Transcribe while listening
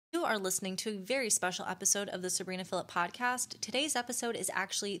You are listening to a very special episode of the Sabrina Philipp Podcast. Today's episode is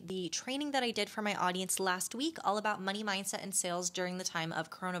actually the training that I did for my audience last week, all about money mindset and sales during the time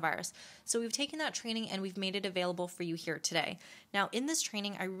of coronavirus. So we've taken that training and we've made it available for you here today. Now, in this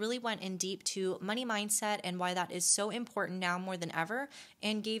training, I really went in deep to money mindset and why that is so important now more than ever,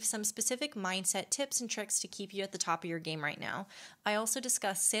 and gave some specific mindset tips and tricks to keep you at the top of your game right now. I also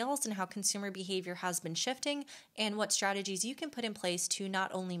discussed sales and how consumer behavior has been shifting and what strategies you can put in place to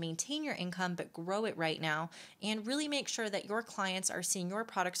not only maintain your income but grow it right now, and really make sure that your clients are seeing your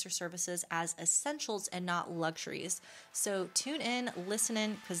products or services as essentials and not luxuries. So tune in, listen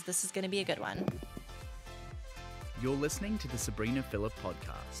in, because this is going to be a good one. You're listening to the Sabrina Philipp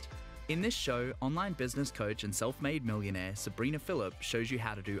Podcast. In this show, online business coach and self-made millionaire Sabrina Philipp shows you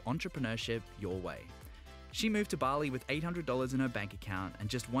how to do entrepreneurship your way. She moved to Bali with $800 in her bank account and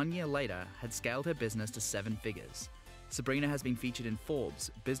just 1 year later had scaled her business to 7 figures. Sabrina has been featured in Forbes,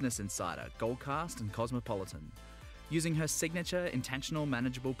 Business Insider, Goldcast, and Cosmopolitan. Using her signature, intentional,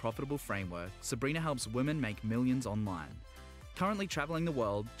 manageable, profitable framework, Sabrina helps women make millions online. Currently traveling the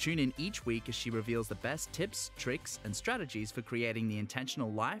world, tune in each week as she reveals the best tips, tricks, and strategies for creating the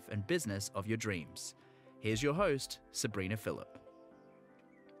intentional life and business of your dreams. Here's your host, Sabrina Philipp.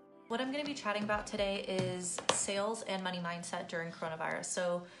 What I'm going to be chatting about today is sales and money mindset during coronavirus.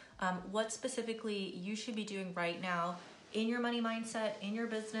 So what specifically you should be doing right now in your money mindset, in your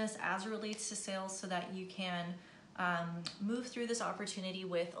business as it relates to sales, so that you can move through this opportunity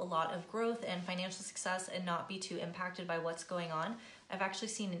with a lot of growth and financial success and not be too impacted by what's going on. I've actually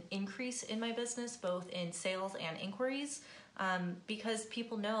seen an increase in my business, both in sales and inquiries, because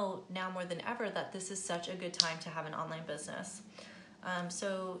people know now more than ever that this is such a good time to have an online business.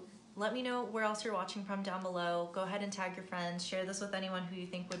 So let me know where else you're watching from down below. Go ahead and tag your friends, share this with anyone who you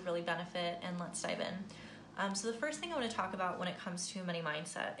think would really benefit, and let's dive in. So the first thing I want to talk about when it comes to money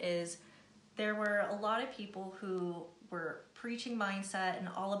mindset is there were a lot of people who were preaching mindset and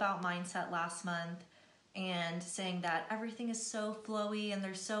all about mindset last month and saying that everything is so flowy and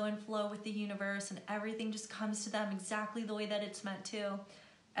they're so in flow with the universe and everything just comes to them exactly the way that it's meant to.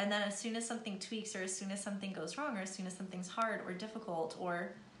 And then as soon as something tweaks, or as soon as something goes wrong, or as soon as something's hard or difficult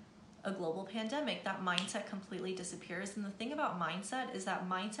or a global pandemic, that mindset completely disappears. And the thing about mindset is that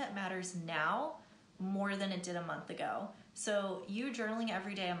mindset matters now more than it did a month ago. So you journaling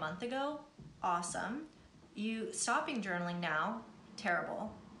every day a month ago, awesome. You stopping journaling now,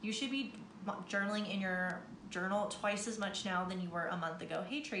 terrible. You should be journaling in your journal twice as much now than you were a month ago.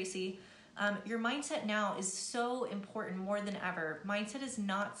 Hey, Tracy. Your mindset now is so important more than ever. Mindset is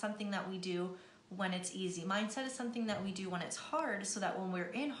not something that we do when it's easy. Mindset is something that we do when it's hard, so that when we're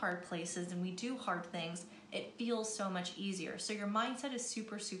in hard places and we do hard things, it feels so much easier. So your mindset is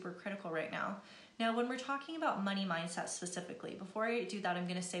super, super critical right now. Now, when we're talking about money mindset specifically, before I do that, I'm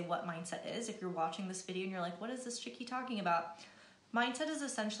going to say what mindset is. If you're watching this video and you're like, what is this chickie talking about? Mindset is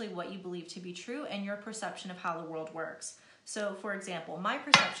essentially what you believe to be true and your perception of how the world works. So, for example, my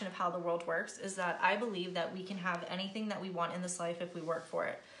perception of how the world works is that I believe that we can have anything that we want in this life if we work for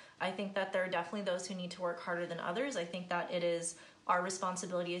it. I think that there are definitely those who need to work harder than others. I think that it is our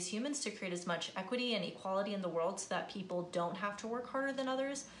responsibility as humans to create as much equity and equality in the world so that people don't have to work harder than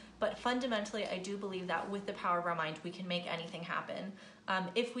others. But fundamentally, I do believe that with the power of our mind, we can make anything happen.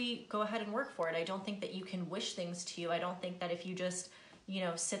 If we go ahead and work for it, I don't think that you can wish things to you. I don't think that if you just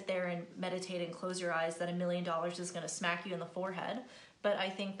sit there and meditate and close your eyes that $1 million is going to smack you in the forehead. But I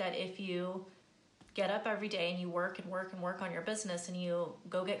think that if you get up every day and you work and work and work on your business, and you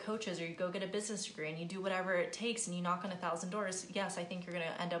go get coaches, or you go get a business degree, and you do whatever it takes, and you knock on 1,000 doors, yes, I think you're going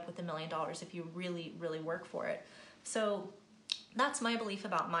to end up with $1 million if you really, really work for it. So that's my belief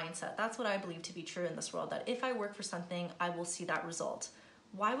about mindset. That's what I believe to be true in this world, that if I work for something, I will see that result.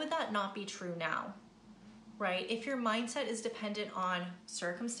 Why would that not be true now? Right? If your mindset is dependent on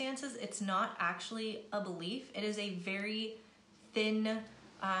circumstances, it's not actually a belief. It is a very thin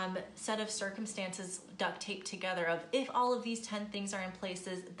set of circumstances duct taped together of, if all of these 10 things are in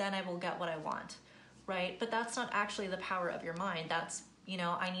places, then I will get what I want, right? But that's not actually the power of your mind. That's,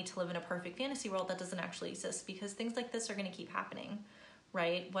 I need to live in a perfect fantasy world that doesn't actually exist, because things like this are going to keep happening,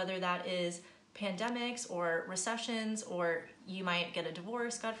 right? Whether that is pandemics or recessions, or you might get a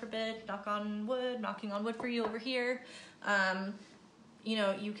divorce, God forbid, knocking on wood for you over here.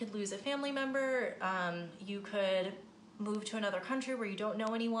 You could lose a family member. You could move to another country where you don't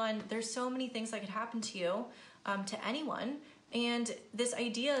know anyone. There's so many things that could happen to you, to anyone. And this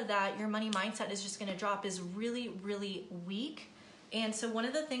idea that your money mindset is just going to drop is really, really weak. And so one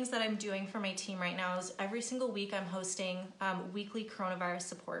of the things that I'm doing for my team right now is every single week I'm hosting weekly coronavirus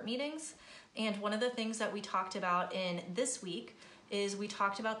support meetings. And one of the things that we talked about in this week is we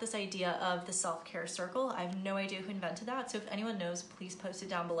talked about this idea of the self-care circle. I have no idea who invented that, so if anyone knows, please post it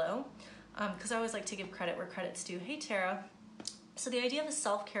down below, because I always like to give credit where credit's due. Hey, Tara. So the idea of a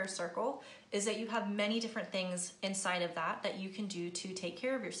self-care circle is that you have many different things inside of that you can do to take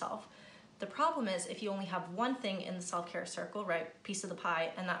care of yourself. The problem is if you only have one thing in the self-care circle, right, piece of the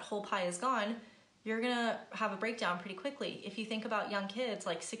pie, and that whole pie is gone, you're gonna have a breakdown pretty quickly. If you think about young kids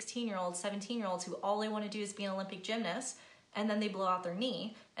like 16-year-olds, 17-year-olds who all they want to do is be an Olympic gymnast, and then they blow out their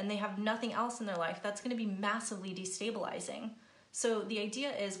knee and they have nothing else in their life, that's going to be massively destabilizing. So the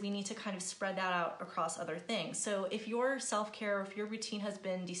idea is we need to kind of spread that out across other things. So if your self-care or if your routine has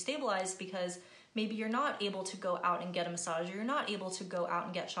been destabilized because maybe you're not able to go out and get a massage, or you're not able to go out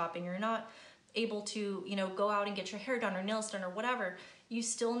and get shopping, you're not able to, go out and get your hair done or nails done or whatever, you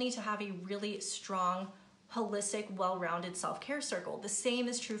still need to have a really strong, holistic, well-rounded self-care circle. The same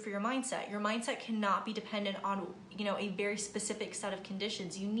is true for your mindset. Your mindset cannot be dependent on, a very specific set of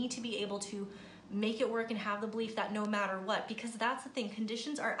conditions. You need to be able to make it work and have the belief that no matter what, because that's the thing,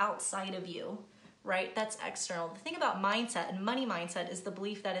 conditions are outside of you, right? That's external. The thing about mindset and money mindset is the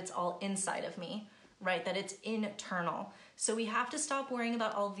belief that it's all inside of me, right? That it's internal. So we have to stop worrying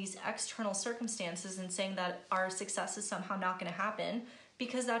about all of these external circumstances and saying that our success is somehow not going to happen,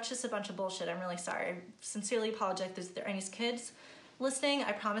 because that's just a bunch of bullshit. I'm really sorry. I sincerely apologize if there are any kids listening.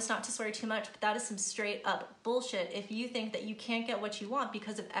 I promise not to swear too much, but that is some straight up bullshit if you think that you can't get what you want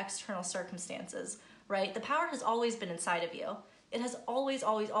because of external circumstances, right? The power has always been inside of you. It has always,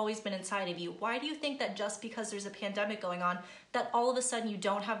 always, always been inside of you. Why do you think that just because there's a pandemic going on, that all of a sudden you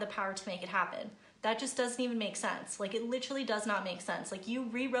don't have the power to make it happen? That just doesn't even make sense. Like, it literally does not make sense. Like, you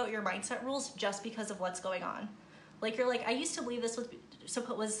rewrote your mindset rules just because of what's going on. Like, you're like, I used to believe this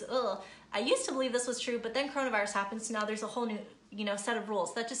I used to believe this was true, but then coronavirus happened, so now there's a whole new, set of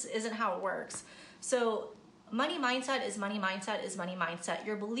rules. That just isn't how it works. So money mindset is money mindset is money mindset.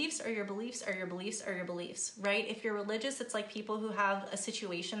 Your beliefs are your beliefs are your beliefs are your beliefs, right? If you're religious, it's like people who have a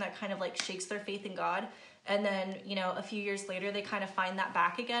situation that kind of like shakes their faith in God. And then, a few years later, they kind of find that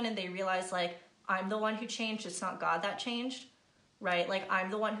back again and they realize, like, I'm the one who changed. It's not God that changed, right? Like, I'm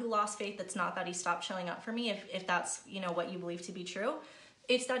the one who lost faith. It's not that he stopped showing up for me, if that's, what you believe to be true.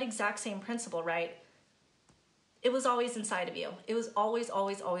 It's that exact same principle, right? It was always inside of you. It was always,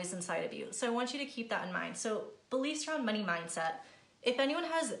 always, always inside of you. So I want you to keep that in mind. So beliefs around money mindset. If anyone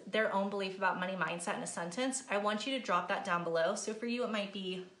has their own belief about money mindset in a sentence, I want you to drop that down below. So for you, it might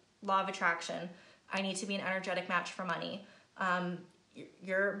be law of attraction. I need to be an energetic match for money.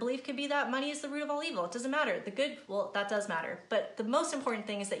 Your belief could be that money is the root of all evil. It doesn't matter. The good, well, that does matter. But the most important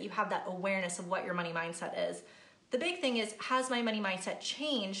thing is that you have that awareness of what your money mindset is. The big thing is, has my money mindset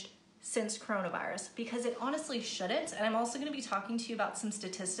changed since coronavirus? Because it honestly shouldn't. And I'm also going to be talking to you about some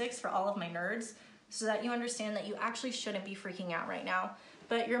statistics for all of my nerds so that you understand that you actually shouldn't be freaking out right now.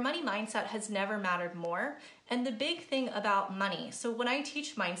 But your money mindset has never mattered more. And the big thing about money, so when I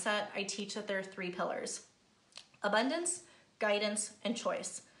teach mindset, I teach that there are 3 pillars: abundance, guidance, and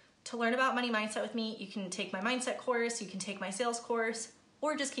choice. To learn about money mindset with me, you can take my mindset course, you can take my sales course,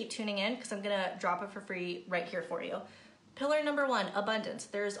 or just keep tuning in because I'm gonna drop it for free right here for you. Pillar number 1, abundance.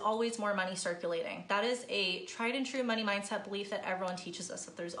 There's always more money circulating. That is a tried and true money mindset belief that everyone teaches us,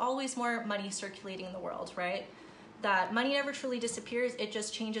 that there's always more money circulating in the world, right? That money never truly disappears, it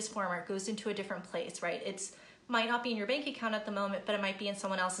just changes form, or it goes into a different place, right? It's might not be in your bank account at the moment, but it might be in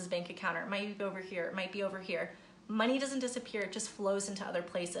someone else's bank account, or it might be over here, it might be over here. Money doesn't disappear, it just flows into other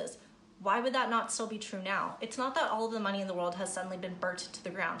places. Why would that not still be true now? It's not that all of the money in the world has suddenly been burnt to the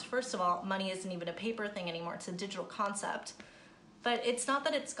ground. First of all, money isn't even a paper thing anymore, it's a digital concept. But it's not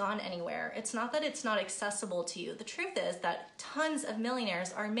that it's gone anywhere. It's not that it's not accessible to you. The truth is that tons of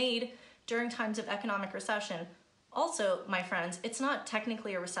millionaires are made during times of economic recession. Also, my friends, it's not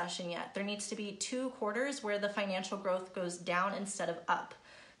technically a recession yet. There needs to be 2 quarters where the financial growth goes down instead of up.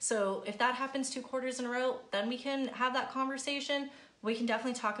 So if that happens 2 quarters in a row, then we can have that conversation. We can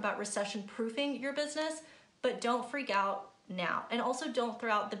definitely talk about recession proofing your business, but don't freak out now. And also don't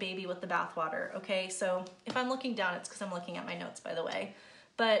throw out the baby with the bathwater, okay? So if I'm looking down, it's because I'm looking at my notes, by the way.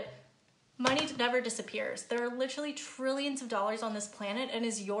 But money never disappears. There are literally trillions of dollars on this planet, and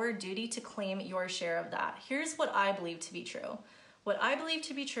it's your duty to claim your share of that. Here's what I believe to be true. What I believe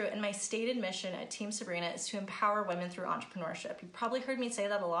to be true, and my stated mission at Team Sabrina, is to empower women through entrepreneurship. You've probably heard me say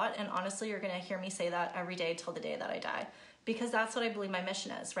that a lot, and honestly, you're gonna hear me say that every day till the day that I die, because that's what I believe my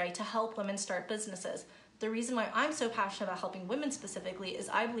mission is, right? To help women start businesses. The reason why I'm so passionate about helping women specifically is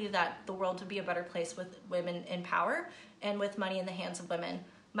I believe that the world would be a better place with women in power and with money in the hands of women.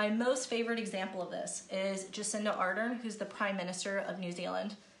 My most favorite example of this is Jacinda Ardern, who's the Prime Minister of New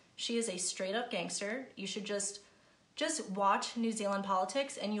Zealand. She is a straight up gangster. You should just just watch New Zealand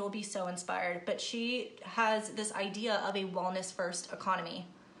politics and you will be so inspired. But she has this idea of a wellness first economy.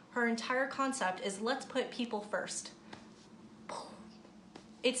 Her entire concept is let's put people first.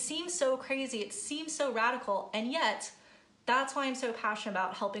 It seems so crazy, it seems so radical, and yet that's why I'm so passionate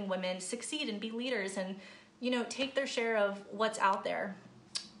about helping women succeed and be leaders and, take their share of what's out there.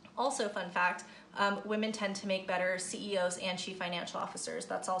 Also, fun fact, women tend to make better CEOs and chief financial officers.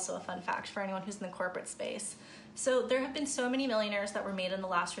 That's also a fun fact for anyone who's in the corporate space. So there have been so many millionaires that were made in the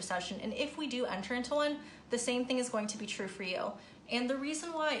last recession, and if we do enter into one, the same thing is going to be true for you. And the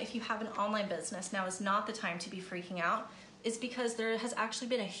reason why, if you have an online business, now is not the time to be freaking out, is because there has actually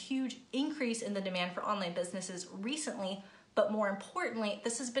been a huge increase in the demand for online businesses recently, but more importantly,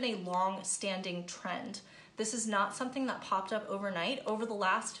 this has been a long-standing trend. This is not something that popped up overnight. Over the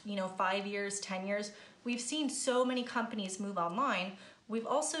last, 5 years, 10 years, we've seen so many companies move online. We've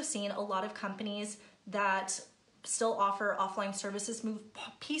also seen a lot of companies that still offer offline services move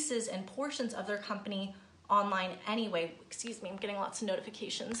pieces and portions of their company online anyway. Excuse me, I'm getting lots of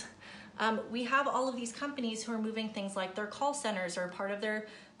notifications. We have all of these companies who are moving things like their call centers or part of their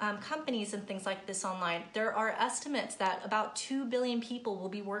companies and things like this online. There are estimates that about 2 billion people will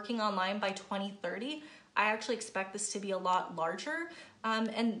be working online by 2030. I actually expect this to be a lot larger.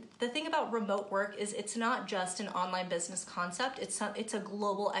 And the thing about remote work is it's not just an online business concept, it's a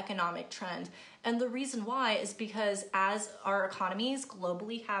global economic trend. And the reason why is because as our economies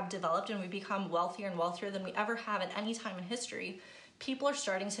globally have developed and we become wealthier and wealthier than we ever have at any time in history, people are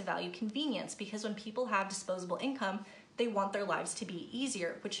starting to value convenience, because when people have disposable income, they want their lives to be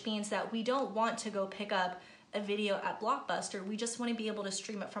easier, which means that we don't want to go pick up a video at Blockbuster. We just want to be able to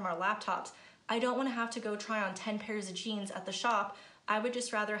stream it from our laptops. I don't want to have to go try on 10 pairs of jeans at the shop. I would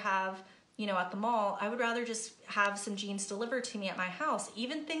just rather have, at the mall, I would rather just have some jeans delivered to me at my house.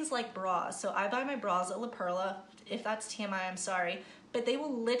 Even things like bras. So I buy my bras at La Perla. If that's TMI, I'm sorry. But they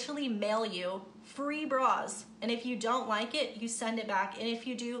will literally mail you free bras. And if you don't like it, you send it back. And if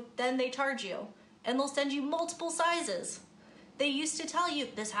you do, then they charge you. And they'll send you multiple sizes. They used to tell you,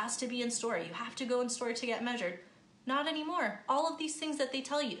 this has to be in store. You have to go in store to get measured. Not anymore. All of these things that they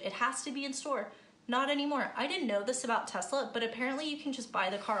tell you, it has to be in store. Not anymore. I didn't know this about Tesla, but apparently you can just buy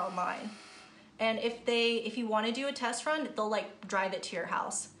the car online. And if you want to do a test run, they'll drive it to your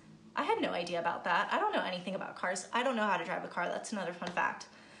house. I had no idea about that. I don't know anything about cars. I don't know how to drive a car. That's another fun fact.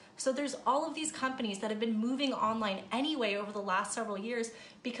 So there's all of these companies that have been moving online anyway over the last several years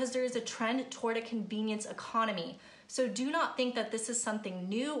because there is a trend toward a convenience economy. So do not think that this is something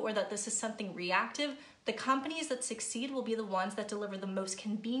new or that this is something reactive. The companies that succeed will be the ones that deliver the most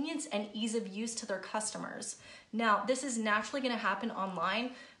convenience and ease of use to their customers. Now, this is naturally going to happen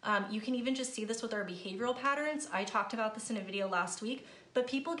online. You can even just see this with our behavioral patterns. I talked about this in a video last week, but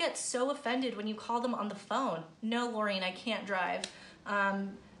people get so offended when you call them on the phone. No, Laureen, I can't drive.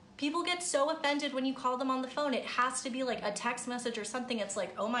 People get so offended when you call them on the phone. It has to be like a text message or something. It's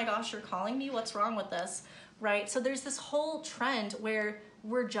like, oh my gosh, you're calling me? What's wrong with this? Right? So there's this whole trend where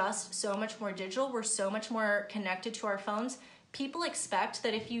we're just so much more digital. We're so much more connected to our phones. People expect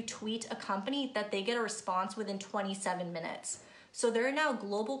that if you tweet a company that they get a response within 27 minutes. So there are now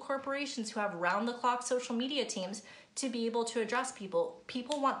global corporations who have round-the-clock social media teams to be able to address people.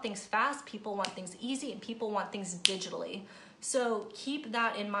 People want things fast, people want things easy, and people want things digitally. So keep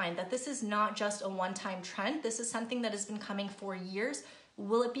that in mind, that this is not just a one-time trend. This is something that has been coming for years.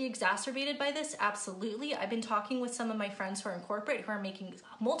 Will it be exacerbated by this? Absolutely. I've been talking with some of my friends who are in corporate who are making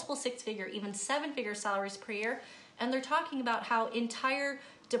multiple six-figure, even seven-figure salaries per year, and they're talking about how entire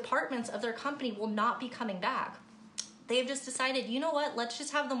departments of their company will not be coming back. They've just decided, you know what, let's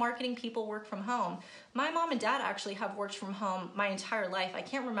just have the marketing people work from home. My mom and dad actually have worked from home my entire life. I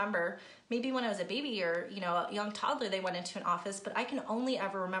can't remember, maybe when I was a baby or a young toddler they went into an office, but I can only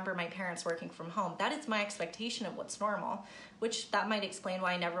ever remember my parents working from home. That is my expectation of what's normal, which that might explain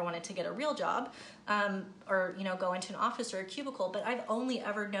why I never wanted to get a real job or go into an office or a cubicle, but I've only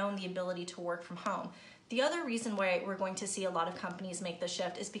ever known the ability to work from home. The other reason why we're going to see a lot of companies make the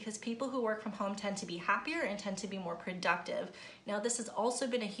shift is because people who work from home tend to be happier and tend to be more productive. Now, this has also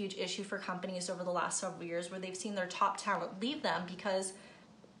been a huge issue for companies over the last several years where they've seen their top talent leave them because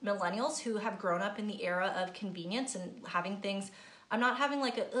millennials who have grown up in the era of convenience and having things, I'm not having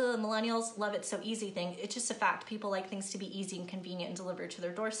like a millennials love it so easy thing. It's just a fact. People like things to be easy and convenient and delivered to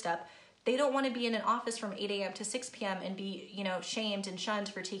their doorstep. They don't want to be in an office from 8 a.m. to 6 p.m. and be, shamed and shunned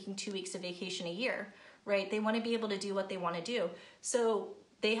for taking 2 weeks of vacation a year. Right? They want to be able to do what they want to do. So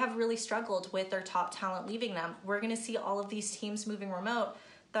they have really struggled with their top talent leaving them. We're going to see all of these teams moving remote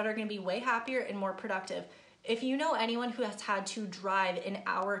that are going to be way happier and more productive. If you know anyone who has had to drive an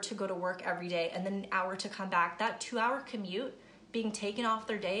hour to go to work every day and then an hour to come back, that 2-hour commute being taken off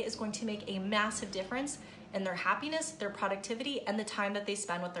their day is going to make a massive difference in their happiness, their productivity, and the time that they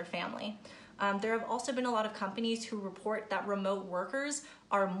spend with their family. There have also been a lot of companies who report that remote workers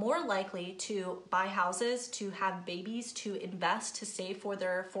are more likely to buy houses, to have babies, to invest, to save for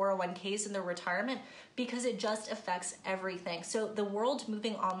their 401ks in their retirement, because it just affects everything. So the world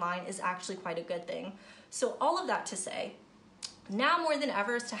moving online is actually quite a good thing. So all of that to say, now more than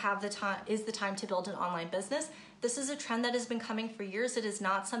ever is the time to build an online business. This is a trend that has been coming for years. It is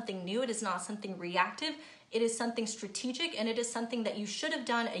not something new. It is not something reactive. It is something strategic, and it is something that you should have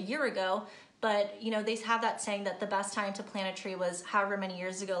done a year ago. But they have that saying that the best time to plant a tree was however many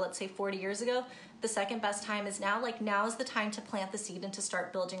years ago, let's say 40 years ago. The second best time is now. Now is the time to plant the seed and to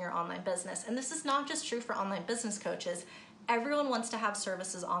start building your online business. And this is not just true for online business coaches. Everyone wants to have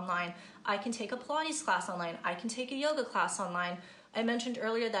services online. I can take a Pilates class online. I can take a yoga class online. I mentioned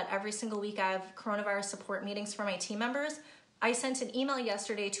earlier that every single week I have coronavirus support meetings for my team members. I sent an email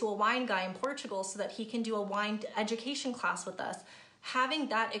yesterday to a wine guy in Portugal so that he can do a wine education class with us. Having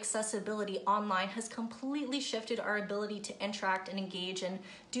that accessibility online has completely shifted our ability to interact and engage and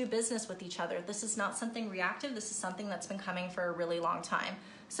do business with each other. This is not something reactive. This is something that's been coming for a really long time.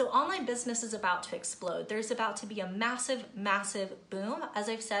 So online business is about to explode. There's about to be a massive, massive boom. As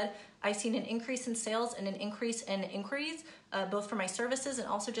I've said, I've seen an increase in sales and an increase in inquiries, both for my services and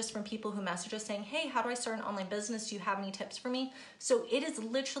also just from people who message us saying, hey, how do I start an online business? Do you have any tips for me? So it is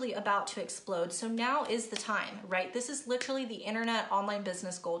literally about to explode. So now is the time, right? This is literally the internet online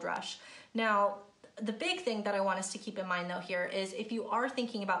business gold rush. Now, the big thing that I want us to keep in mind though here is if you are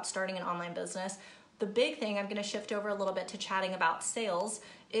thinking about starting an online business, the big thing, I'm going to shift over a little bit to chatting about sales,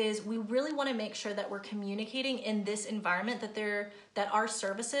 is we really want to make sure that we're communicating in this environment that our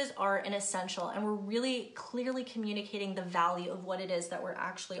services are an essential, and we're really clearly communicating the value of what it is that we're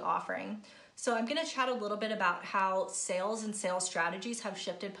actually offering. So I'm going to chat a little bit about how sales and sales strategies have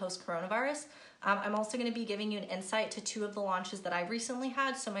shifted post-coronavirus. I'm also going to be giving you an insight to 2 of the launches that I've recently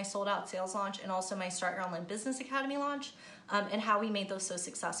had, so my Sold Out Sales launch and also my Start Your Online Business Academy launch, and how we made those so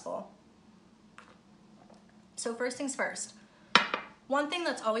successful. So first things first, one thing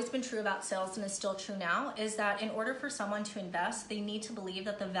that's always been true about sales and is still true now is that in order for someone to invest, they need to believe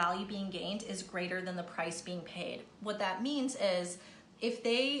that the value being gained is greater than the price being paid. What that means is if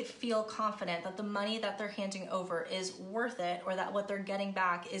they feel confident that the money that they're handing over is worth it, or that what they're getting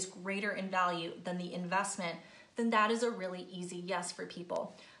back is greater in value than the investment, then that is a really easy yes for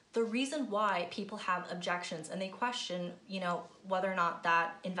people. The reason why people have objections and they question, whether or not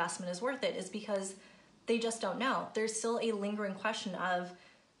that investment is worth it is because they just don't know. There's still a lingering question of,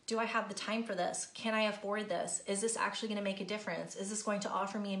 do I have the time for this? Can I afford this? Is this actually going to make a difference? Is this going to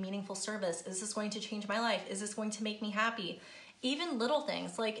offer me a meaningful service? Is this going to change my life? Is this going to make me happy? Even little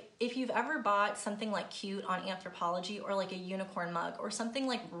things, like if you've ever bought something like cute on Anthropologie, or like a unicorn mug, or something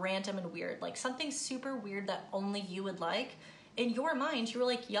like random and weird, like something super weird that only you would like, in your mind, you were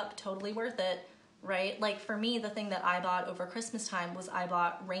like, yup, totally worth it, right? Like for me, the thing that I bought over Christmas time was I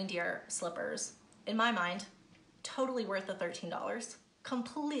bought reindeer slippers. In my mind, totally worth the $13,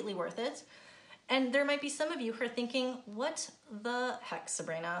 completely worth it. And there might be some of you who are thinking, what the heck,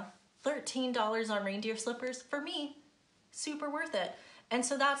 Sabrina? $13 on reindeer slippers? For me, super worth it. And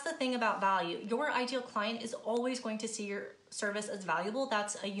so that's the thing about value. Your ideal client is always going to see your service as valuable.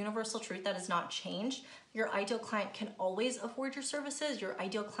 That's a universal truth that has not changed. Your ideal client can always afford your services. Your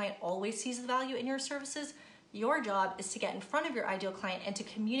ideal client always sees the value in your services. Your job is to get in front of your ideal client and to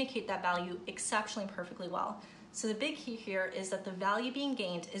communicate that value exceptionally and perfectly well. So the big key here is that the value being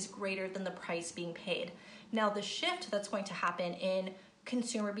gained is greater than the price being paid. Now the shift that's going to happen in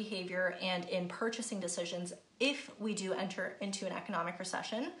consumer behavior and in purchasing decisions, if we do enter into an economic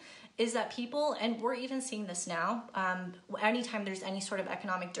recession, is that people, and we're even seeing this now, anytime there's any sort of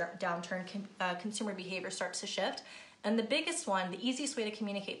economic downturn, consumer behavior starts to shift. And the biggest one, the easiest way to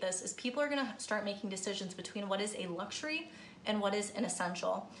communicate this is people are going to start making decisions between what is a luxury and what is an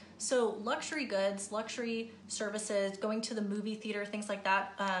essential. So luxury goods, luxury services, going to the movie theater, things like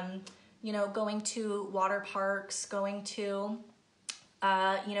that, going to water parks, going to,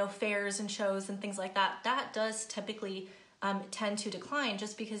 fairs and shows and things like that, that does typically tend to decline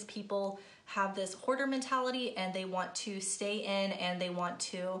just because people have this hoarder mentality and they want to stay in and they want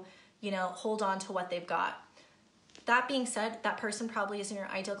to, hold on to what they've got. That being said, that person probably isn't your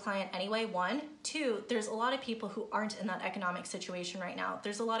ideal client anyway, 1. 2, there's a lot of people who aren't in that economic situation right now.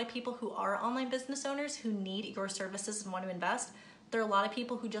 There's a lot of people who are online business owners who need your services and want to invest, There are a lot of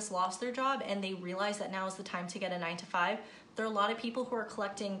people who just lost their job and they realize that now is the time to get a 9 to 5. There are a lot of people who are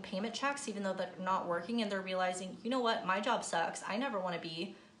collecting payment checks even though they're not working, and they're realizing, you know what, my job sucks. I never want to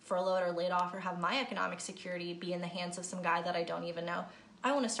be furloughed or laid off or have my economic security be in the hands of some guy that I don't even know.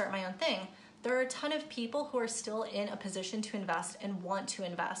 I want to start my own thing. There are a ton of people who are still in a position to invest and want to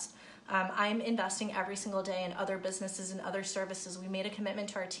invest. I'm investing every single day in other businesses and other services. We made a commitment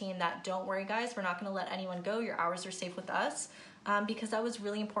to our team that, don't worry guys, we're not going to let anyone go. Your hours are safe with us, because that was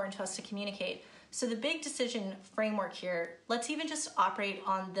really important to us to communicate. So the big decision framework here, let's even just operate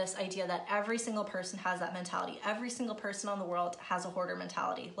on this idea that every single person has that mentality. Every single person on the world has a hoarder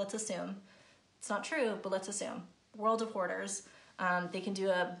mentality. Let's assume. It's not true, but let's assume. World of hoarders. They can do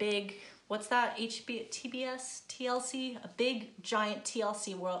a big, what's that, TBS, TLC? A big, giant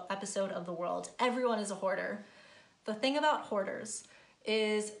TLC world episode of the world. Everyone is a hoarder. The thing about hoarders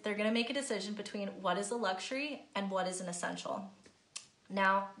is they're going to make a decision between what is a luxury and what is an essential.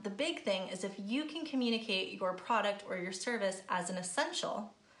 Now, the big thing is if you can communicate your product or your service as an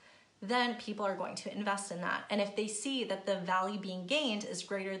essential, then people are going to invest in that. And if they see that the value being gained is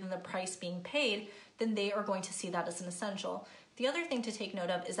greater than the price being paid, then they are going to see that as an essential. The other thing to take note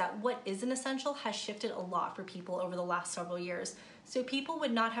of is that what is an essential has shifted a lot for people over the last several years. So people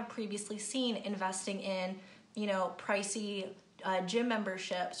would not have previously seen investing in, pricey gym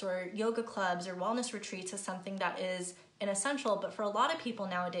memberships or yoga clubs or wellness retreats as something that is an essential, but for a lot of people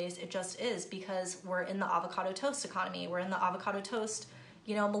nowadays, it just is, because we're in the avocado toast economy. We're in the avocado toast,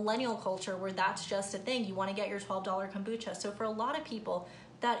 millennial culture where that's just a thing. You want to get your $12 kombucha. So for a lot of people,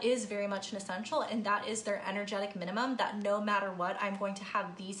 that is very much an essential, and that is their energetic minimum, that no matter what, I'm going to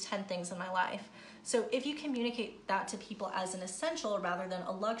have these 10 things in my life. So if you communicate that to people as an essential rather than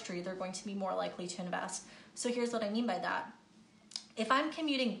a luxury, they're going to be more likely to invest. So here's what I mean by that. If I'm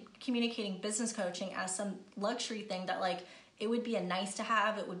communicating business coaching as some luxury thing that it would be a nice to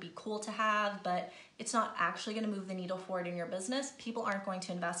have, it would be cool to have, but it's not actually going to move the needle forward in your business, people aren't going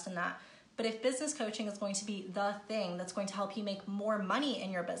to invest in that. But if business coaching is going to be the thing that's going to help you make more money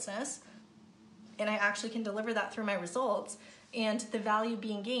in your business, and I actually can deliver that through my results, and the value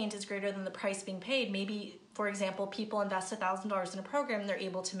being gained is greater than the price being paid, maybe, for example, people invest $1,000 in a program and they're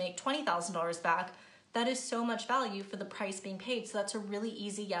able to make $20,000 back. That is so much value for the price being paid. So that's a really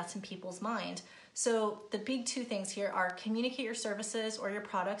easy yes in people's mind. So the big two things here are communicate your services or your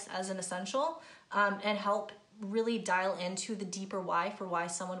products as an essential, and help really dial into the deeper why for why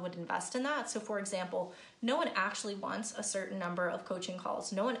someone would invest in that. So for example, no one actually wants a certain number of coaching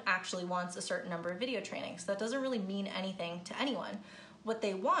calls. No one actually wants a certain number of video trainings. That doesn't really mean anything to anyone. What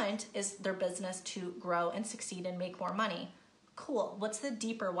they want is their business to grow and succeed and make more money. Cool. What's the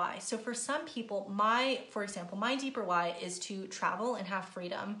deeper why? So for some people, my deeper why is to travel and have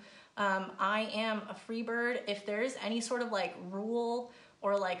freedom. I am a free bird. If there is any sort of rule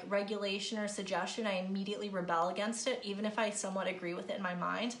or regulation or suggestion, I immediately rebel against it, even if I somewhat agree with it in my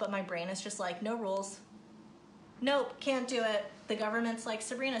mind. But my brain is just no rules. Nope, can't do it. The government's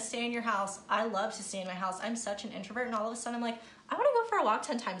Sabrina, stay in your house. I love to stay in my house. I'm such an introvert, and all of a sudden I'm I want to go for a walk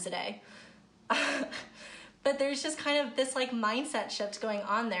 10 times a day. But there's just kind of this mindset shift going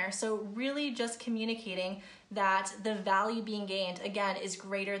on there. So really just communicating that the value being gained, again, is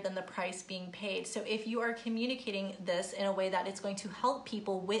greater than the price being paid. So if you are communicating this in a way that it's going to help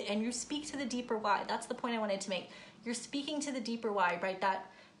people and you speak to the deeper why, that's the point I wanted to make. You're speaking to the deeper why, right?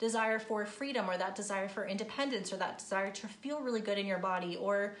 That desire for freedom, or that desire for independence, or that desire to feel really good in your body,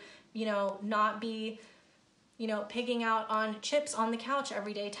 or, not be pigging out on chips on the couch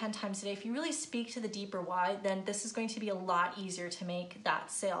every day, 10 times a day. If you really speak to the deeper why, then this is going to be a lot easier to make that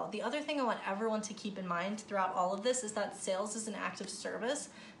sale. The other thing I want everyone to keep in mind throughout all of this is that sales is an act of service.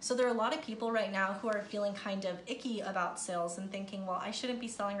 So there are a lot of people right now who are feeling kind of icky about sales and thinking, well, I shouldn't be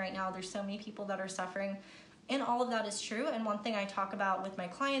selling right now. There's so many people that are suffering. And all of that is true. And one thing I talk about with my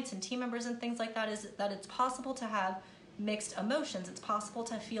clients and team members and things like that is that it's possible to have mixed emotions. It's possible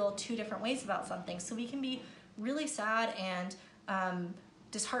to feel two different ways about something. So we can be really sad and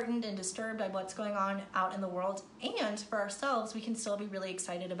disheartened and disturbed by what's going on out in the world. And for ourselves, we can still be really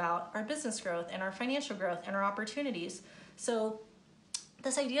excited about our business growth and our financial growth and our opportunities. So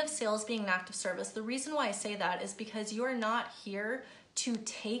this idea of sales being an act of service, the reason why I say that is because you are not here to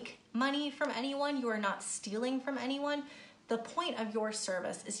take money from anyone. You are not stealing from anyone. The point of your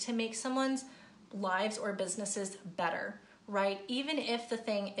service is to make someone's lives or businesses better. Right? Even if the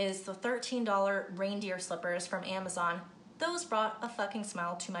thing is the $13 reindeer slippers from Amazon, those brought a fucking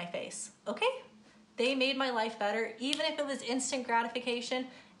smile to my face. Okay? They made my life better. Even if it was instant gratification,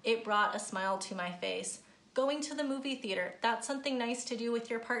 it brought a smile to my face. Going to the movie theater, that's something nice to do with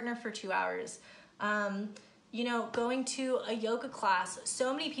your partner for 2 hours. going to a yoga class.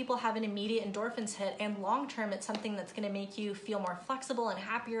 So many people have an immediate endorphins hit, and long term, it's something that's going to make you feel more flexible and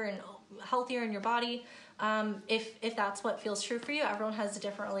happier and healthier in your body. If that's what feels true for you, everyone has a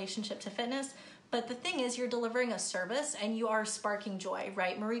different relationship to fitness. But the thing is, you're delivering a service and you are sparking joy,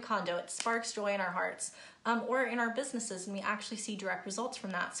 right? Marie Kondo, it sparks joy in our hearts or in our businesses, and we actually see direct results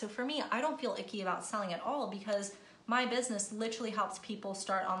from that. So for me, I don't feel icky about selling at all, because my business literally helps people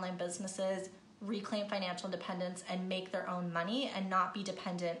start online businesses, reclaim financial independence, and make their own money and not be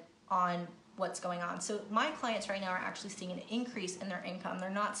dependent on what's going on. So my clients right now are actually seeing an increase in their income. They're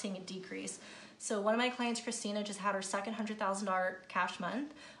not seeing a decrease. So one of my clients, Christina, just had her second $100,000 cash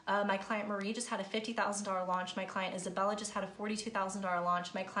month. My client Marie just had a $50,000 launch. My client Isabella just had a $42,000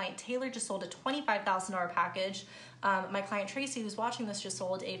 launch. My client Taylor just sold a $25,000 package. My client Tracy, who's watching this, just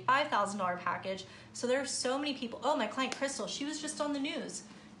sold a $5,000 package. So there are so many people. Oh, my client Crystal, she was just on the news.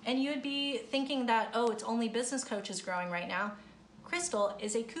 And you would be thinking that, oh, it's only business coaches growing right now. Crystal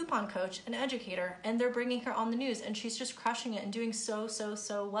is a coupon coach, an educator, and they're bringing her on the news, and she's just crushing it and doing so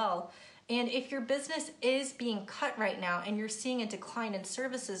well. And if your business is being cut right now and you're seeing a decline in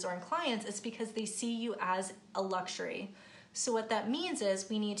services or in clients, it's because they see you as a luxury. So what that means is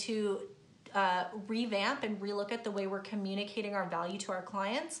we need to revamp and relook at the way we're communicating our value to our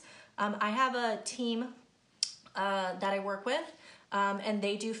clients. I have a team that I work with, and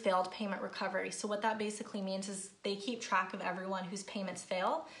they do failed payment recovery. So what that basically means is they keep track of everyone whose payments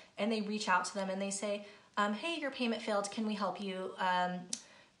fail, and they reach out to them and they say, hey, your payment failed. Can we help you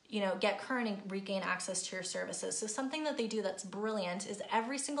get current and regain access to your services? So something that they do that's brilliant is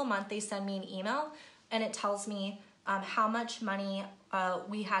every single month they send me an email, and it tells me how much money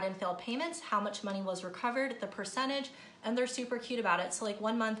we had in failed payments, how much money was recovered, the percentage, and they're super cute about it. So like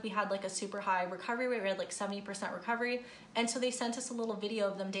one month we had like a super high recovery rate, we had like 70% recovery, and so they sent us a little video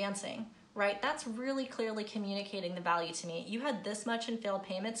of them dancing, right? That's really clearly communicating the value to me. You had this much in failed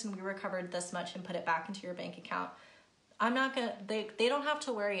payments and we recovered this much and put it back into your bank account. They don't have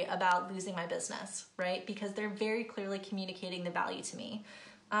to worry about losing my business, right? Because they're very clearly communicating the value to me.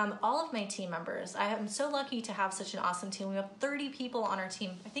 All of my team members, I am so lucky to have such an awesome team. We have 30 people on our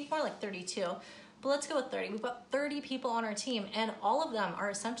team, I think more like 32, but let's go with 30. We've got 30 people on our team, and all of them are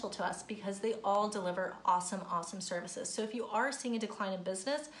essential to us because they all deliver awesome services. So if you are seeing a decline in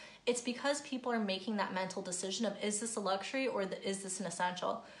business, it's because people are making that mental decision of, is this a luxury or is this an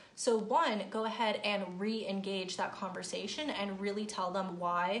essential? So one, go ahead and re-engage that conversation and really tell them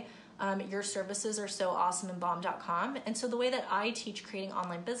why your services are so awesome in bomb.com. And so the way that I teach creating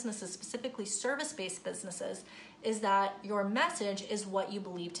online businesses, specifically service-based businesses, is that your message is what you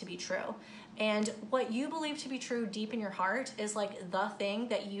believe to be true. And what you believe to be true deep in your heart is like the thing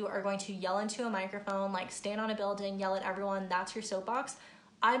that you are going to yell into a microphone, like stand on a building, yell at everyone, that's your soapbox.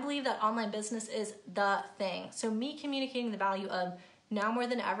 I believe that online business is the thing. So me communicating the value of now more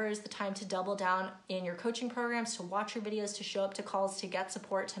than ever is the time to double down in your coaching programs, to watch your videos, to show up to calls, to get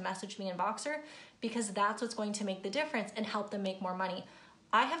support, to message me in Voxer, because that's what's going to make the difference and help them make more money.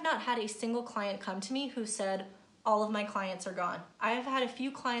 I have not had a single client come to me who said, all of my clients are gone. I have had a few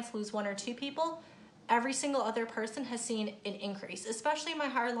clients lose one or two people. Every single other person has seen an increase, especially my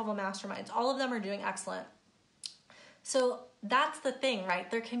higher level masterminds. All of them are doing excellent. So that's the thing, right?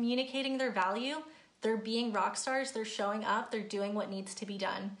 They're communicating their value. They're being rock stars, they're showing up, they're doing what needs to be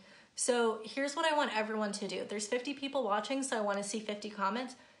done. So here's what I want everyone to do. There's 50 people watching, so I want to see 50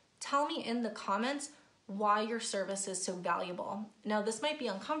 comments. Tell me in the comments why your service is so valuable. Now this might be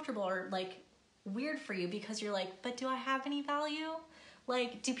uncomfortable or like weird for you because you're like, but do I have any value?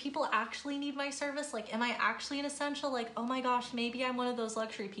 Like, do people actually need my service? Like, am I actually an essential? Like, oh my gosh, maybe I'm one of those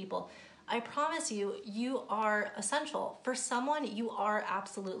luxury people. I promise you, you are essential. For someone, you are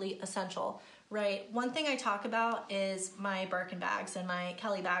absolutely essential. Right. One thing I talk about is my Birkin bags and my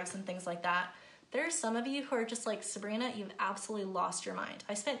Kelly bags and things like that. There's some of you who are just like, Sabrina, you've absolutely lost your mind.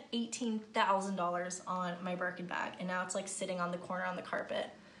 I spent $18,000 on my Birkin bag and now it's like sitting on the corner on the carpet.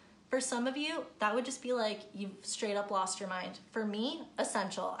 For some of you, that would just be like, you've straight up lost your mind. For me,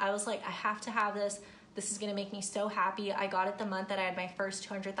 essential. I was like, I have to have this. This is going to make me so happy. I got it the month that I had my first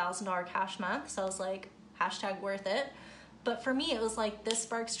 $200,000 cash month. So I was like, #worth it. But for me, it was like, this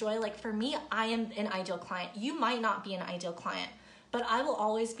sparks joy. Like for me, I am an ideal client. You might not be an ideal client, but I will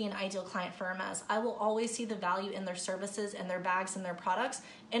always be an ideal client for Hermes. I will always see the value in their services and their bags and their products,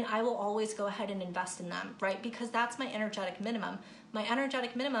 and I will always go ahead and invest in them, right? Because that's my energetic minimum. My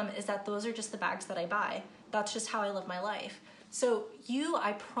energetic minimum is that those are just the bags that I buy. That's just how I live my life. So you,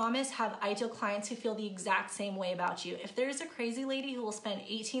 I promise, have ideal clients who feel the exact same way about you. If there's a crazy lady who will spend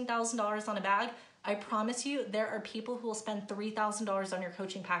 $18,000 on a bag, I promise you, there are people who will spend $3,000 on your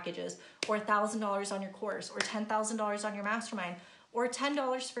coaching packages, or $1,000 on your course, or $10,000 on your mastermind, or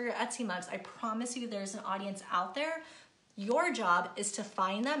 $10 for your Etsy mugs. I promise you there's an audience out there. Your job is to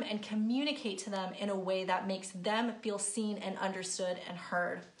find them and communicate to them in a way that makes them feel seen and understood and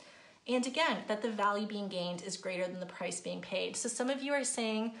heard. And again, that the value being gained is greater than the price being paid. So some of you are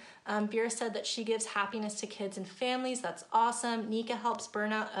saying, Vera said that she gives happiness to kids and families. That's awesome. Nika helps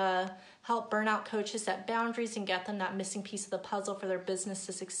help burnout coaches set boundaries and get them that missing piece of the puzzle for their business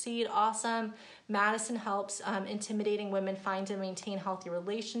to succeed. Awesome. Madison helps intimidating women find and maintain healthy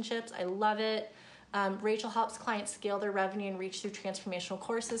relationships. I love it. Rachel helps clients scale their revenue and reach through transformational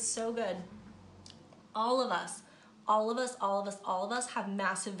courses. So good. All of us have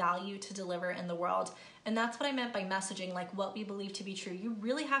massive value to deliver in the world. And that's what I meant by messaging, like what we believe to be true. You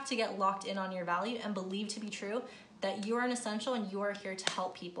really have to get locked in on your value and believe to be true that you are an essential and you are here to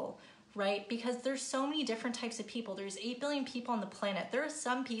help people, right? Because there's so many different types of people. There's 8 billion people on the planet. There are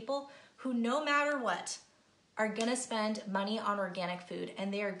some people who, no matter what, are gonna spend money on organic food,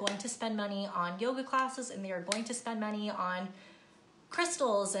 and they are going to spend money on yoga classes, and they are going to spend money on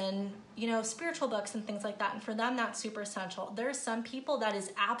crystals and, spiritual books and things like that. And for them, that's super essential. There are some people that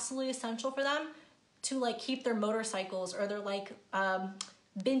is absolutely essential for them to keep their motorcycles or their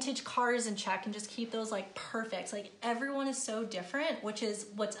vintage cars in check and just keep those perfect. Everyone is so different, which is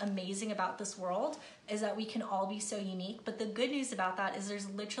what's amazing about this world, is that we can all be so unique. But the good news about that is there's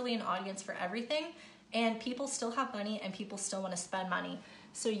literally an audience for everything, and people still have money and people still want to spend money.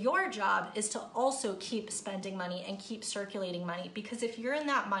 So your job is to also keep spending money and keep circulating money, because if you're in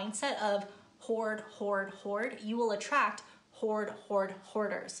that mindset of hoard, hoard, hoard, you will attract hoard, hoard,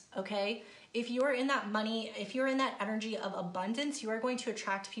 hoarders, okay? If you're in that energy of abundance, you are going to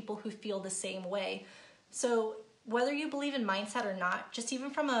attract people who feel the same way. So whether you believe in mindset or not, just even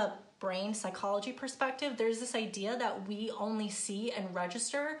from a brain psychology perspective, there's this idea that we only see and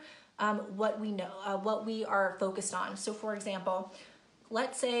register what we know, what we are focused on. So for example,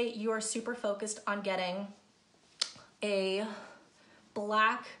 let's say you are super focused on getting a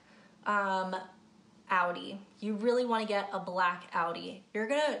black Audi. You really want to get a black Audi. You're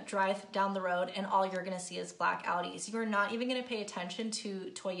going to drive down the road and all you're going to see is black Audis. You're not even going to pay attention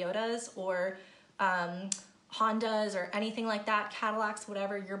to Toyotas or Hondas or anything like that, Cadillacs,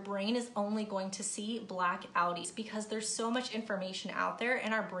 whatever. Your brain is only going to see black Audis because there's so much information out there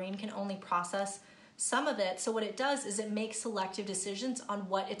and our brain can only process some of it. So what it does is it makes selective decisions on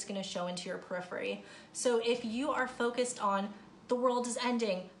what it's going to show into your periphery. So if you are focused on the world is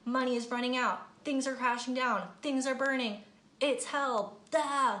ending, money is running out, things are crashing down, things are burning, it's hell,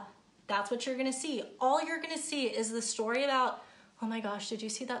 that's what you're going to see. All you're going to see is the story about, oh my gosh, did you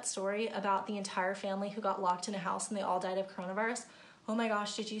see that story about the entire family who got locked in a house and they all died of coronavirus? Oh my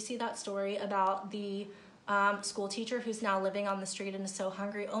gosh, did you see that story about the school teacher who's now living on the street and is so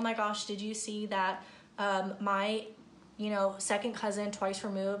hungry? Oh my gosh, did you see that my second cousin, twice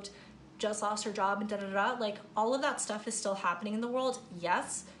removed, just lost her job and da-da-da? All of that stuff is still happening in the world,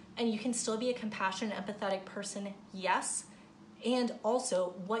 yes. And you can still be a compassionate, empathetic person, yes. And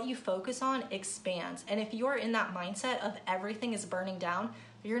also, what you focus on expands. And if you're in that mindset of everything is burning down,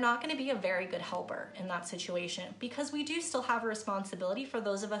 you're not going to be a very good helper in that situation, because we do still have a responsibility for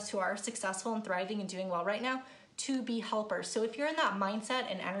those of us who are successful and thriving and doing well right now to be helpers. So if you're in that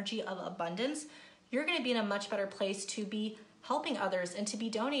mindset and energy of abundance, you're going to be in a much better place to be helping others and to be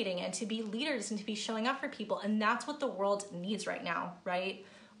donating and to be leaders and to be showing up for people. And that's what the world needs right now, right?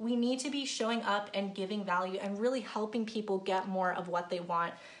 We need to be showing up and giving value and really helping people get more of what they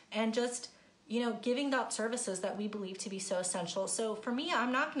want, and just, giving out services that we believe to be so essential. So for me,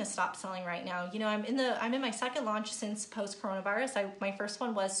 I'm not going to stop selling right now. I'm in my second launch since post-coronavirus. My first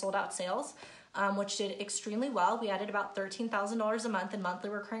one was sold out sales, which did extremely well. We added about $13,000 a month in monthly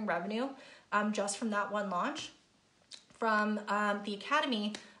recurring revenue just from that one launch. From the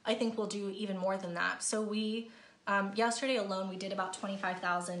Academy, I think we'll do even more than that. So we yesterday alone, we did about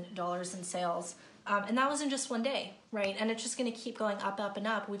 $25,000 in sales. And that was in just one day, right? And it's just going to keep going up, up, and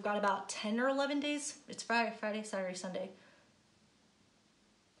up. We've got about 10 or 11 days. It's Friday, Saturday, Sunday.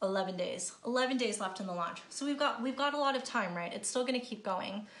 11 days. 11 days left in the launch. So we've got a lot of time, right? It's still going to keep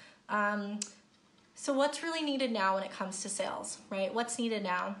going. So what's really needed now when it comes to sales, right? What's needed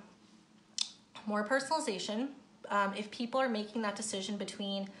now? More personalization. If people are making that decision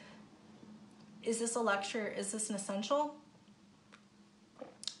between, is this a luxury, is this an essential?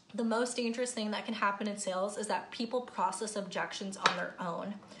 The most dangerous thing that can happen in sales is that people process objections on their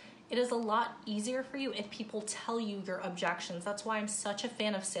own. It is a lot easier for you if people tell you your objections. That's why I'm such a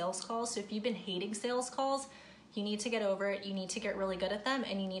fan of sales calls. So if you've been hating sales calls, You need to get over it. You need to get really good at them,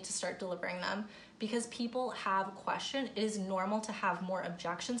 and you need to start delivering them, because people have questions. It is normal to have more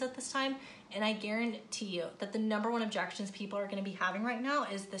objections at this time. And I guarantee you that the number one objections people are going to be having right now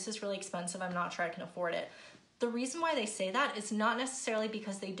is, this is really expensive. I'm not sure I can afford it. The reason why they say that is not necessarily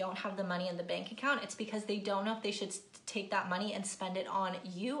because they don't have the money in the bank account. It's because they don't know if they should take that money and spend it on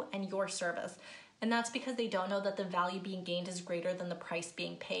you and your service. And that's because they don't know that the value being gained is greater than the price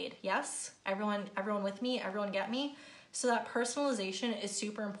being paid. Yes? Everyone with me? Everyone get me? So that personalization is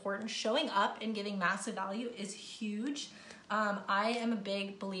super important. Showing up and giving massive value is huge. I am a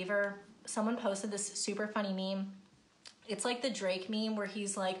big believer. Someone posted this super funny meme. It's like the Drake meme where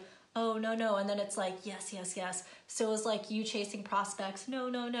he's like, oh, no. And then it's like, yes. So it was like you chasing prospects, no.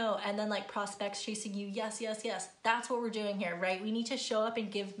 And then like prospects chasing you, yes. That's what we're doing here, right? We need to show up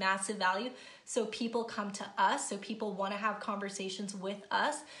and give massive value so people come to us, so people want to have conversations with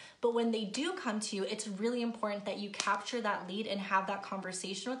us. But when they do come to you, it's really important that you capture that lead and have that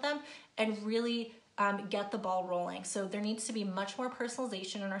conversation with them and really get the ball rolling. So there needs to be much more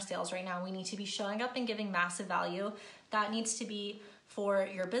personalization in our sales right now. We need to be showing up and giving massive value. That needs to be for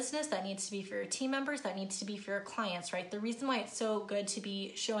your business, that needs to be for your team members, that needs to be for your clients, right? The reason why it's so good to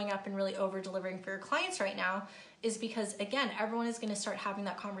be showing up and really over-delivering for your clients right now is because, again, everyone is going to start having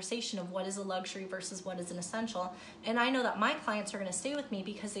that conversation of what is a luxury versus what is an essential. And I know that my clients are going to stay with me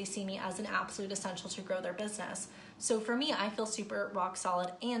because they see me as an absolute essential to grow their business. So for me, I feel super rock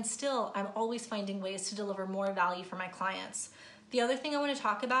solid, and still I'm always finding ways to deliver more value for my clients. The other thing I want to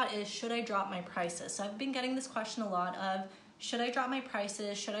talk about is, should I drop my prices? So I've been getting this question a lot of, should I drop my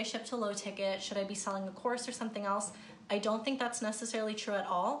prices? Should I ship to low ticket? Should I be selling a course or something else? I don't think that's necessarily true at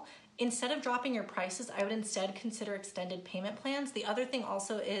all. Instead of dropping your prices, I would instead consider extended payment plans. The other thing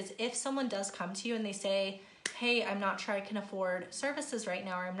also is, if someone does come to you and they say, hey, I'm not sure I can afford services right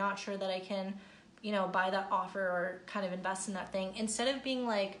now, or I'm not sure that I can, buy that offer or kind of invest in that thing, instead of being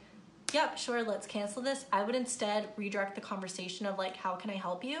like, yep, sure, let's cancel this, I would instead redirect the conversation of like, how can I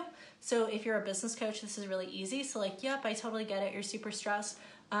help you? So if you're a business coach, this is really easy. So like, yep, I totally get it. You're super stressed.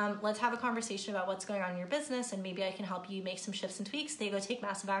 Let's have a conversation about what's going on in your business, and maybe I can help you make some shifts and tweaks. They go take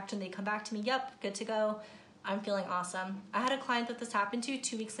massive action. They come back to me. Yep, good to go. I'm feeling awesome. I had a client that this happened to.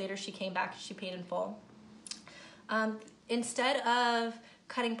 2 weeks later, she came back and she paid in full. Instead of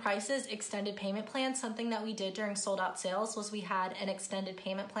cutting prices, extended payment plans, something that we did during sold out sales was we had an extended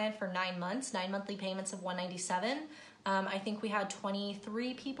payment plan for 9 months, 9 monthly payments of $197. I think we had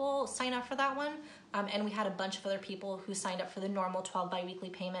 23 people sign up for that one. And we had a bunch of other people who signed up for the normal 12 biweekly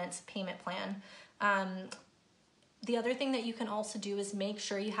payments payment plan. The other thing that you can also do is make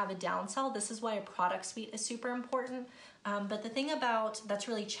sure you have a downsell. This is why a product suite is super important. But the thing that's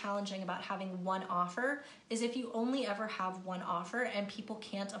really challenging about having one offer is, if you only ever have one offer and people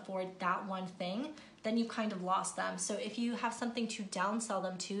can't afford that one thing, then you've kind of lost them. So if you have something to downsell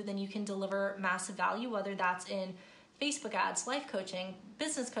them to, then you can deliver massive value, whether that's in Facebook ads, life coaching,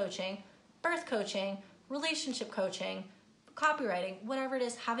 business coaching, birth coaching, relationship coaching, copywriting, whatever it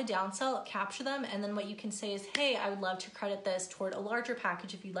is. Have a downsell, capture them, and then what you can say is, hey, I would love to credit this toward a larger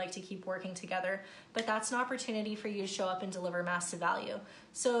package if you'd like to keep working together. But that's an opportunity for you to show up and deliver massive value.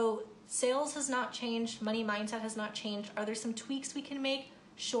 So sales has not changed. Money mindset has not changed. Are there some tweaks we can make?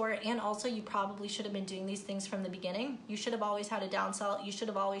 Sure. And also, you probably should have been doing these things from the beginning. You should have always had a downsell. You should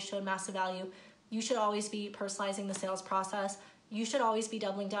have always showed massive value. You should always be personalizing the sales process. You should always be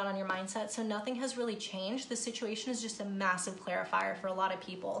doubling down on your mindset. So nothing has really changed. The situation is just a massive clarifier for a lot of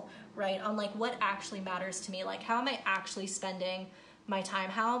people, right? On like, what actually matters to me? Like, how am I actually spending my time?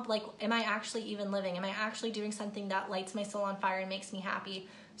 How, like, am I actually even living? Am I actually doing something that lights my soul on fire and makes me happy?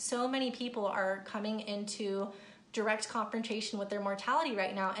 So many people are coming into direct confrontation with their mortality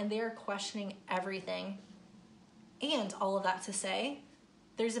right now, and they're questioning everything. And all of that to say,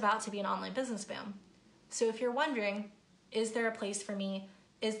 there's about to be an online business boom. So if you're wondering, is there a place for me?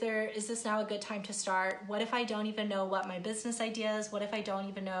 Is this now a good time to start? What if I don't even know what my business idea is? What if I don't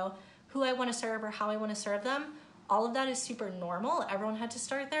even know who I want to serve or how I want to serve them? All of that is super normal. Everyone had to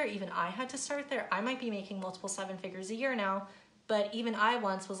start there. Even I had to start there. I might be making multiple 7 figures a year now, but even I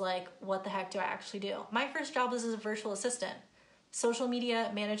once was like, what the heck do I actually do? My first job was as a virtual assistant. Social media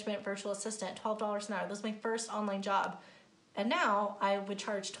management virtual assistant, $12 an hour. That was my first online job. And now I would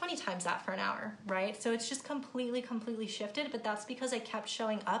charge 20 times that for an hour, right? So it's just completely shifted, but that's because I kept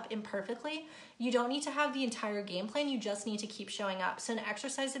showing up imperfectly. You don't need to have the entire game plan. You just need to keep showing up. So an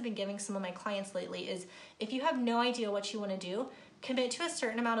exercise I've been giving some of my clients lately is, if you have no idea what you want to do, commit to a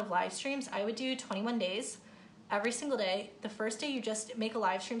certain amount of live streams. I would do 21 days every single day. The first day you just make a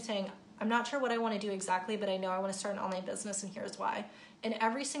live stream saying, I'm not sure what I want to do exactly, but I know I want to start an online business and here's why. And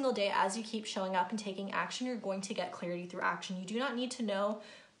every single day, as you keep showing up and taking action, you're going to get clarity through action. You do not need to know,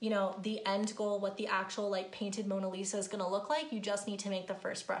 the end goal, what the actual like painted Mona Lisa is going to look like. You just need to make the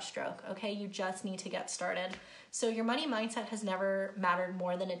first brush stroke. Okay. You just need to get started. So your money mindset has never mattered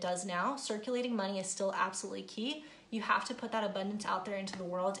more than it does now. Circulating money is still absolutely key. You have to put that abundance out there into the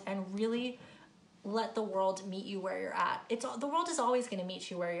world and really let the world meet you where you're at. The world is always going to meet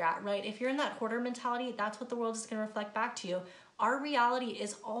you where you're at, right? If you're in that hoarder mentality, that's what the world is going to reflect back to you. Our reality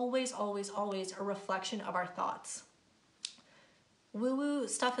is always, always, always a reflection of our thoughts. Woo-woo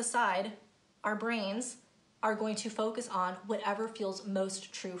stuff aside, our brains are going to focus on whatever feels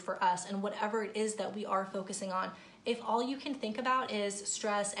most true for us and whatever it is that we are focusing on. If all you can think about is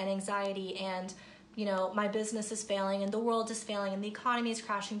stress and anxiety and my business is failing and the world is failing and the economy is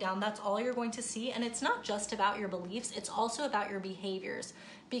crashing down, that's all you're going to see. And it's not just about your beliefs, it's also about your behaviors,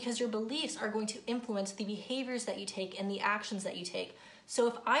 because your beliefs are going to influence the behaviors that you take and the actions that you take. So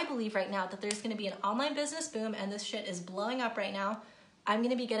if I believe right now that there's going to be an online business boom and this shit is blowing up right now, I'm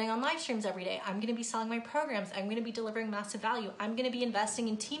going to be getting on live streams every day. I'm going to be selling my programs. I'm going to be delivering massive value. I'm going to be investing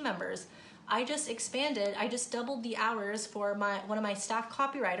in team members. I just doubled the hours for one of my staff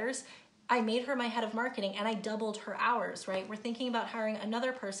copywriters. I made her my head of marketing and I doubled her hours, right? We're thinking about hiring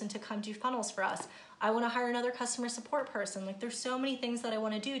another person to come do funnels for us. I want to hire another customer support person. Like, there's so many things that I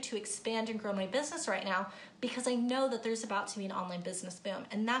want to do to expand and grow my business right now because I know that there's about to be an online business boom.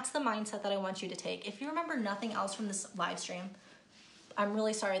 And that's the mindset that I want you to take. If you remember nothing else from this live stream, I'm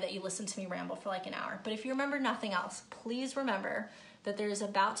really sorry that you listened to me ramble for like an hour. But if you remember nothing else, please remember that there is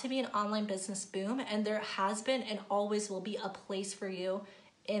about to be an online business boom, and there has been and always will be a place for you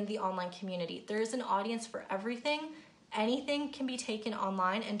in the online community. There is an audience for everything. Anything can be taken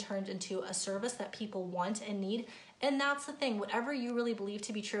online and turned into a service that people want and need. And that's the thing. Whatever you really believe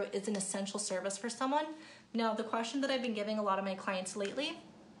to be true is an essential service for someone. Now, the question that I've been giving a lot of my clients lately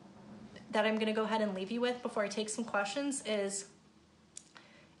that I'm going to go ahead and leave you with before I take some questions is,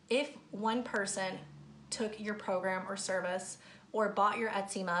 if one person took your program or service or bought your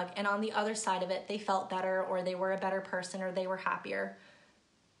Etsy mug and on the other side of it, they felt better or they were a better person or they were happier,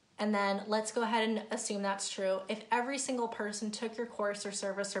 and then let's go ahead and assume that's true. If every single person took your course or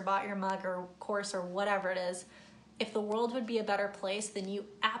service or bought your mug or course or whatever it is, if the world would be a better place, then you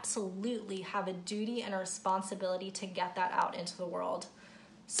absolutely have a duty and a responsibility to get that out into the world.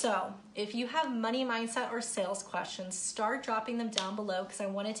 So if you have money mindset or sales questions, start dropping them down below because I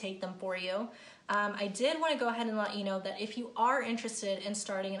want to take them for you. I did want to go ahead and let you know that if you are interested in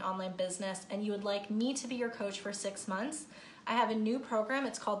starting an online business and you would like me to be your coach for 6 months, I have a new program.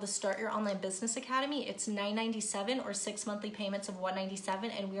 It's called the Start Your Online Business Academy. It's $997 or 6 monthly payments of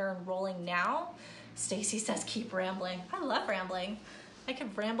 $197, and we are enrolling now. Stacy says, keep rambling. I love rambling. I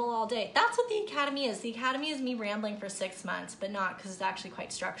could ramble all day. That's what the Academy is. The Academy is me rambling for 6 months, but not, because it's actually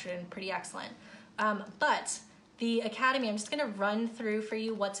quite structured and pretty excellent. But the Academy, I'm just going to run through for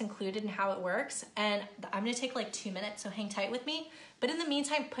you what's included and how it works. And I'm going to take like 2 minutes, so hang tight with me. But in the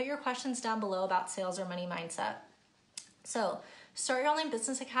meantime, put your questions down below about sales or money mindset. So Start Your Online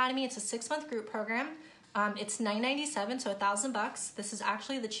Business Academy, it's a 6-month group program. It's $997, so $1,000. This is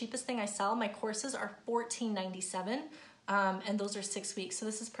actually the cheapest thing I sell. My courses are $1497, and those are 6 weeks, so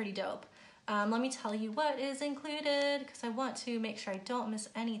this is pretty dope. Let me tell you what is included, because I want to make sure I don't miss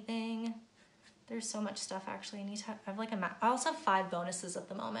anything. There's so much stuff, actually. I have like I also have 5 bonuses at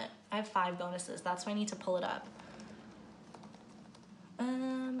the moment. I have 5 bonuses. That's why I need to pull it up.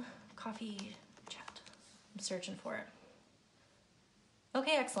 Coffee chat. I'm searching for it.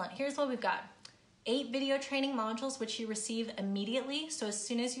 Okay, excellent. Here's what we've got. 8 video training modules, which you receive immediately. So as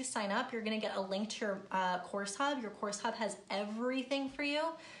soon as you sign up, you're going to get a link to your course hub. Your course hub has everything for you.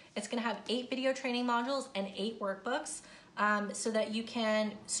 It's going to have 8 video training modules and 8 workbooks, so that you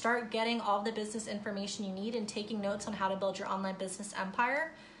can start getting all the business information you need and taking notes on how to build your online business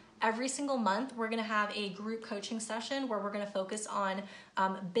empire. Every single month, we're going to have a group coaching session where we're going to focus on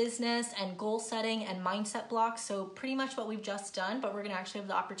business and goal setting and mindset blocks. So pretty much what we've just done, but we're going to actually have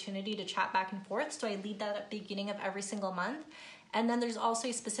the opportunity to chat back and forth. So I lead that at the beginning of every single month. And then there's also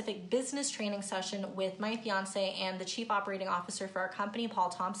a specific business training session with my fiance and the chief operating officer for our company, Paul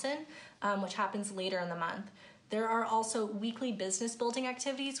Thompson, which happens later in the month. There are also weekly business building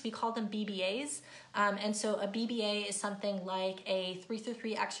activities. We call them BBAs. And so a BBA is something like a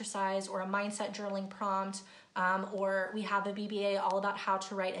 3-3 exercise or a mindset journaling prompt, or we have a BBA all about how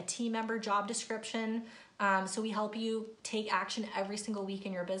to write a team member job description. So we help you take action every single week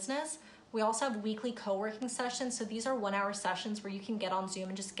in your business. We also have weekly co-working sessions. So these are 1-hour sessions where you can get on Zoom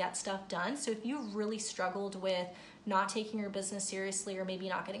and just get stuff done. So if you've really struggled with not taking your business seriously, or maybe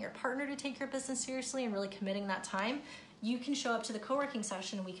not getting your partner to take your business seriously and really committing that time, you can show up to the co-working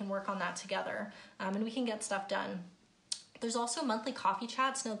session and we can work on that together, and we can get stuff done. There's also monthly coffee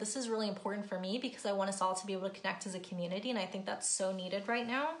chats. Now, this is really important for me because I want us all to be able to connect as a community, and I think that's so needed right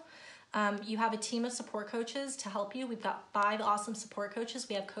now. You have a team of support coaches to help you. We've got 5 awesome support coaches.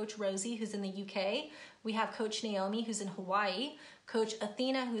 We have Coach Rosie, who's in the UK. We have Coach Naomi, who's in Hawaii. Coach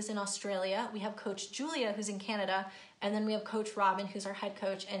Athena, who's in Australia. We have Coach Julia, who's in Canada. And then we have Coach Robin, who's our head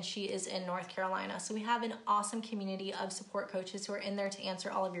coach, and she is in North Carolina. So we have an awesome community of support coaches who are in there to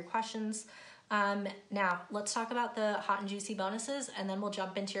answer all of your questions. Now, let's talk about the hot and juicy bonuses, and then we'll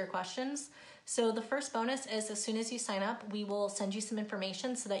jump into your questions. So the first bonus is, as soon as you sign up, we will send you some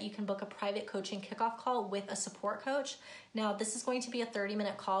information so that you can book a private coaching kickoff call with a support coach. Now, this is going to be a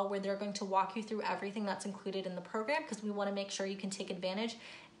 30-minute call where they're going to walk you through everything that's included in the program, because we want to make sure you can take advantage,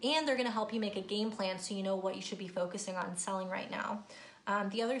 and they're going to help you make a game plan so you know what you should be focusing on selling right now.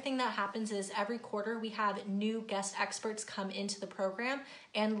 The other thing that happens is every quarter we have new guest experts come into the program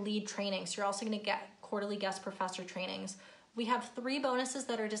and lead trainings. You're also going to get quarterly guest professor trainings. We have 3 bonuses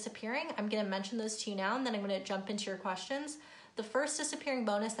that are disappearing. I'm going to mention those to you now, and then I'm going to jump into your questions. The first disappearing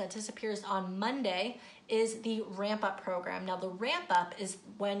bonus that disappears on Monday is the Ramp Up program. Now, the Ramp Up is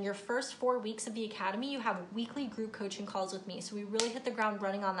when your first 4 weeks of the academy, you have weekly group coaching calls with me. So we really hit the ground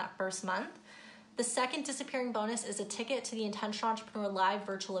running on that first month. The second disappearing bonus is a ticket to the Intentional Entrepreneur Live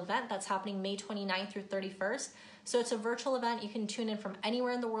virtual event that's happening May 29th through 31st. So it's a virtual event. You can tune in from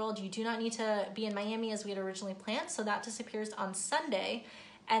anywhere in the world. You do not need to be in Miami as we had originally planned. So that disappears on Sunday.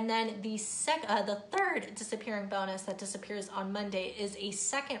 And then the third disappearing bonus that disappears on Monday is a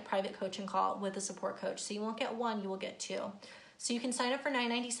second private coaching call with a support coach. So you won't get 1, you will get 2. So you can sign up for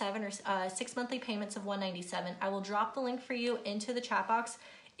 $9.97 or 6 monthly payments of $197. I will drop the link for you into the chat box.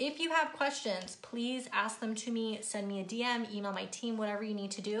 If you have questions, please ask them to me, send me a DM, email my team, whatever you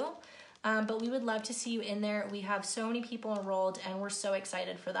need to do. But we would love to see you in there. We have so many people enrolled and we're so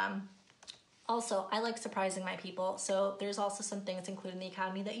excited for them. Also, I like surprising my people. So there's also some things included in the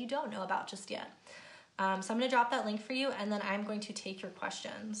academy that you don't know about just yet. So I'm going to drop that link for you, and then I'm going to take your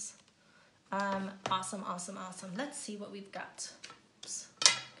questions. Awesome. Let's see what we've got. Oops, I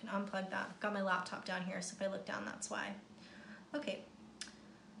can unplug that. I've got my laptop down here, so if I look down, that's why. Okay.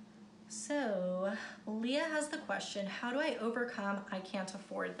 So Leah has the question, how do I overcome I can't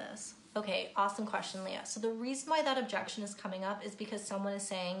afford this? Okay, awesome question, Leah. So the reason why that objection is coming up is because someone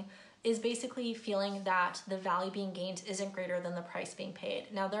is basically feeling that the value being gained isn't greater than the price being paid.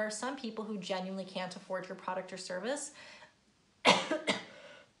 Now, there are some people who genuinely can't afford your product or service.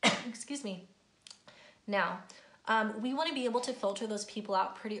 Excuse me. Now, we want to be able to filter those people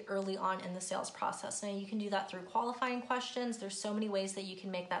out pretty early on in the sales process. Now, you can do that through qualifying questions. There's so many ways that you can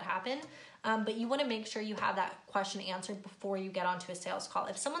make that happen, but you want to make sure you have that question answered before you get onto a sales call.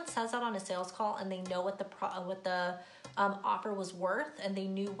 If someone says that on a sales call and they know what the offer was worth and they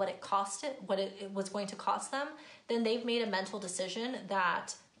knew what it was going to cost them, then they've made a mental decision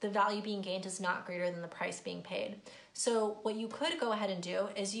that the value being gained is not greater than the price being paid. So what you could go ahead and do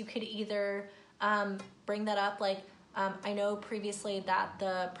is you could either bring that up, like I know previously that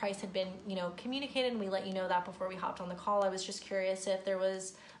the price had been, communicated, and we let you know that before we hopped on the call. I was just curious if there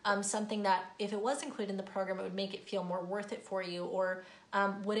was something that, if it was included in the program, it would make it feel more worth it for you, or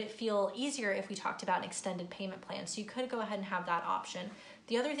would it feel easier if we talked about an extended payment plan? So you could go ahead and have that option.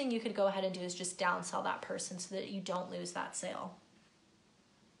 The other thing you could go ahead and do is just downsell that person so that you don't lose that sale.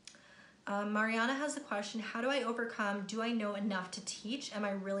 Mariana has the question, how do I overcome, do I know enough to teach? Am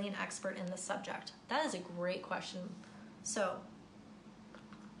I really an expert in this subject? That is a great question. So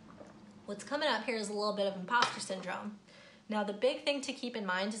what's coming up here is a little bit of imposter syndrome. Now, the big thing to keep in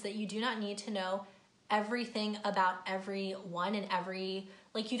mind is that you do not need to know everything about everyone and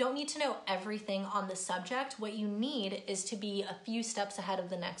you don't need to know everything on the subject. What you need is to be a few steps ahead of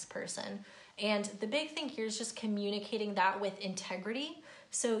the next person. And the big thing here is just communicating that with integrity.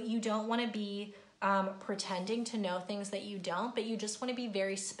 So you don't want to be pretending to know things that you don't, but you just want to be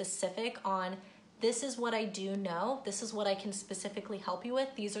very specific on, this is what I do know, this is what I can specifically help you with,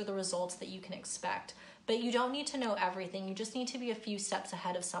 these are the results that you can expect. But you don't need to know everything, you just need to be a few steps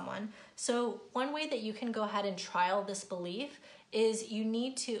ahead of someone. So one way that you can go ahead and trial this belief is you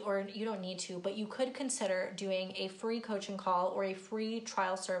don't need to, but you could consider doing a free coaching call or a free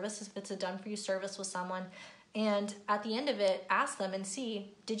trial service if it's a done for you service with someone. And at the end of it, ask them and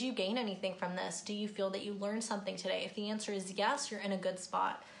see, did you gain anything from this? Do you feel that you learned something today? If the answer is yes, you're in a good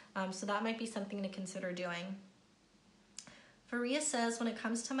spot. So that might be something to consider doing. Faria says, when it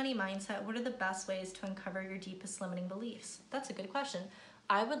comes to money mindset, what are the best ways to uncover your deepest limiting beliefs? That's a good question.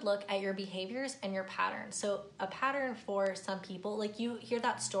 I would look at your behaviors and your patterns. So a pattern for some people, like you hear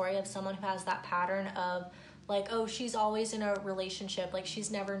that story of someone who has that pattern of Like, oh, she's always in a relationship, like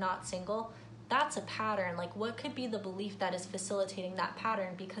she's never not single. That's a pattern. Like, what could be the belief that is facilitating that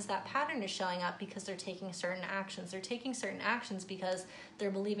pattern? Because that pattern is showing up because they're taking certain actions. They're taking certain actions because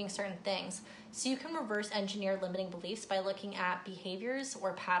they're believing certain things. So you can reverse engineer limiting beliefs by looking at behaviors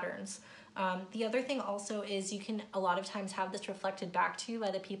or patterns. The other thing also is you can a lot of times have this reflected back to you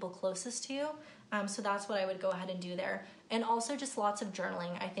by the people closest to you. So that's what I would go ahead and do there. And also just lots of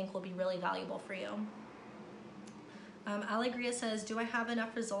journaling I think will be really valuable for you. Alegria says, do I have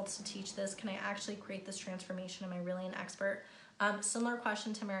enough results to teach this? Can I actually create this transformation? Am I really an expert? Similar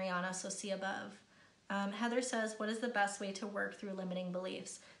question to Mariana, so see above. Heather says, what is the best way to work through limiting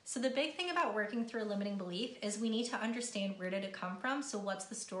beliefs? So the big thing about working through a limiting belief is we need to understand where did it come from. So what's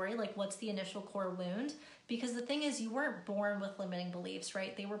the story? Like, what's the initial core wound? Because the thing is, you weren't born with limiting beliefs,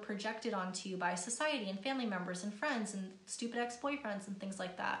 right? They were projected onto you by society and family members and friends and stupid ex-boyfriends and things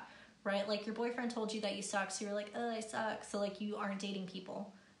like that. Right? Like your boyfriend told you that you suck, so you're like, oh, I suck. So like you aren't dating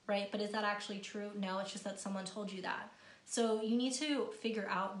people, right? But is that actually true? No, it's just that someone told you that. So you need to figure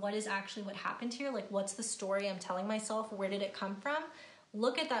out what is actually what happened here. Like, what's the story I'm telling myself? Where did it come from?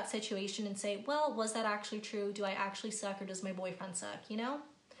 Look at that situation and say, well, was that actually true? Do I actually suck, or does my boyfriend suck? You know,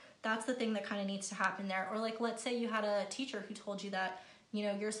 that's the thing that kind of needs to happen there. Or like, let's say you had a teacher who told you that, you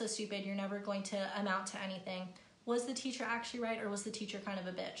know, you're so stupid, you're never going to amount to anything. Was the teacher actually right, or was the teacher kind of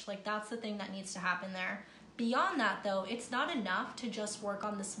a bitch? Like, that's the thing that needs to happen there. Beyond that, though, it's not enough to just work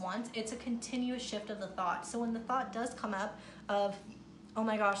on this once. It's a continuous shift of the thought. So when the thought does come up of, oh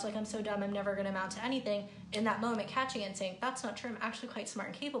my gosh, like I'm so dumb, I'm never going to amount to anything, in that moment catching it and saying, that's not true, I'm actually quite smart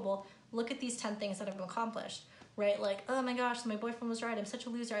and capable. Look at these 10 things that I've accomplished, right? Like, oh my gosh, my boyfriend was right, I'm such a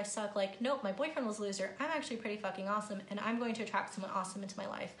loser, I suck. Like, nope, my boyfriend was a loser, I'm actually pretty fucking awesome, and I'm going to attract someone awesome into my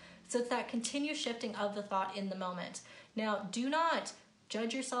life. So it's that continuous shifting of the thought in the moment. Now, do not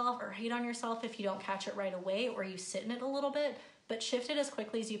judge yourself or hate on yourself if you don't catch it right away or you sit in it a little bit, but shift it as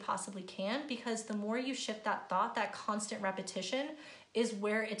quickly as you possibly can, because the more you shift that thought, that constant repetition is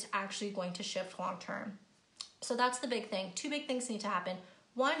where it's actually going to shift long term. So that's the big thing. 2 big things need to happen.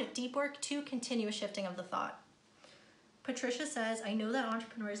 1, deep work. 2, continuous shifting of the thought. Patricia says, I know that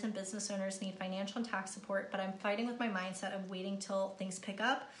entrepreneurs and business owners need financial and tax support, but I'm fighting with my mindset of waiting till things pick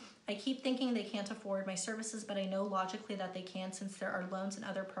up. I keep thinking they can't afford my services, but I know logically that they can, since there are loans and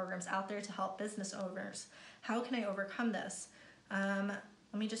other programs out there to help business owners. How can I overcome this? Let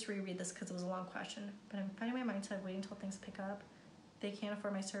me just reread this because it was a long question. But I'm fighting my mindset of waiting till things pick up. They can't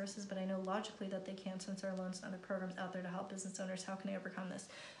afford my services, but I know logically that they can, since there are loans and other programs out there to help business owners. How can I overcome this?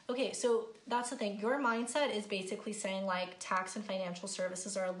 Okay, so that's the thing. Your mindset is basically saying like tax and financial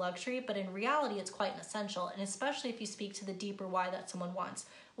services are a luxury, but in reality, it's quite an essential. And especially if you speak to the deeper why that someone wants,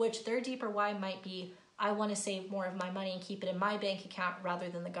 which their deeper why might be, I want to save more of my money and keep it in my bank account rather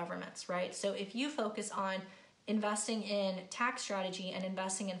than the government's, right? So if you focus on investing in tax strategy and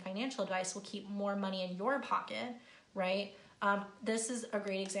investing in financial advice will keep more money in your pocket, right? This is a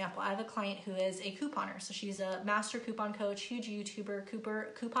great example. I have a client who is a couponer. So she's a master coupon coach, huge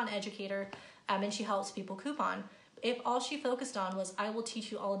YouTuber, coupon educator, and she helps people coupon. If all she focused on was, I will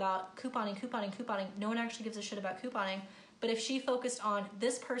teach you all about couponing, no one actually gives a shit about couponing. But if she focused on,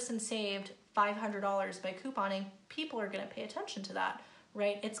 this person saved $500 by couponing, people are going to pay attention to that,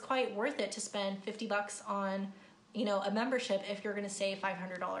 right? It's quite worth it to spend $50 on, you know, a membership if you're going to save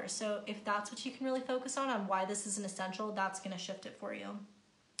 $500. So if that's what you can really focus on why this is an essential, that's going to shift it for you.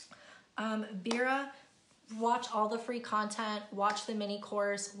 Vera, watch all the free content, watch the mini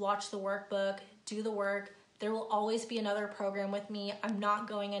course, watch the workbook, do the work. There will always be another program with me. I'm not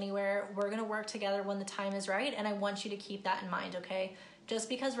going anywhere. We're going to work together when the time is right. And I want you to keep that in mind, okay? Just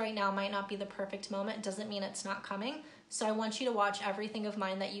because right now might not be the perfect moment doesn't mean it's not coming. So I want you to watch everything of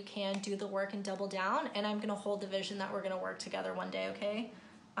mine that you can, do the work and double down. And I'm going to hold the vision that we're going to work together one day, okay?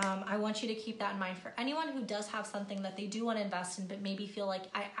 I want you to keep that in mind. For anyone who does have something that they do want to invest in, but maybe feel like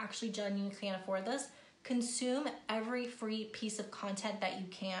I actually genuinely can't afford this, consume every free piece of content that you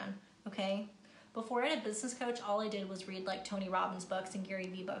can, okay? Before I had a business coach, all I did was read like Tony Robbins books and Gary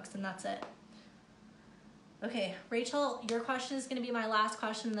Vee books, and that's it. Okay, Rachel, your question is going to be my last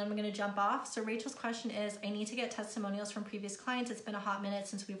question, and then I'm going to jump off. So Rachel's question is, I need to get testimonials from previous clients. It's been a hot minute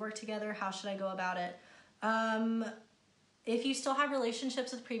since we've worked together. How should I go about it? If you still have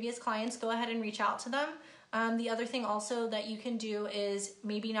relationships with previous clients, go ahead and reach out to them. The other thing also that you can do is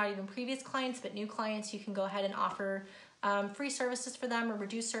maybe not even previous clients, but new clients, you can go ahead and offer free services for them or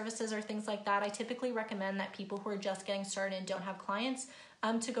reduced services or things like that. I typically recommend that people who are just getting started and don't have clients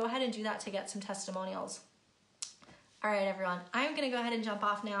to go ahead and do that to get some testimonials. All right, everyone, I'm going to go ahead and jump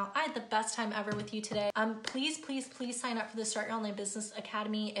off now. I had the best time ever with you today. Please sign up for the Start Your Online Business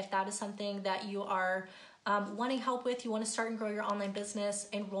Academy if that is something that you are wanting help with, you want to start and grow your online business,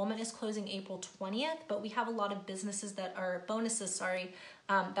 enrollment is closing April 20th, but we have a lot of bonuses that are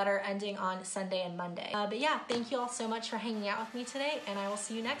ending on Sunday and Monday. But yeah, thank you all so much for hanging out with me today, and I will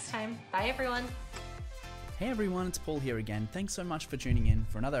see you next time. Bye, everyone. Hey everyone, it's Paul here again. Thanks so much for tuning in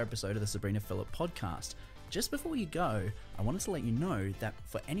for another episode of the Sabrina Philipp Podcast. Just before you go, I wanted to let you know that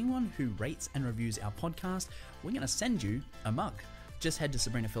for anyone who rates and reviews our podcast, we're going to send you a mug. Just head to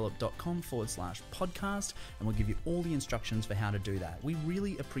sabrinaphilipp.com/podcast and we'll give you all the instructions for how to do that. We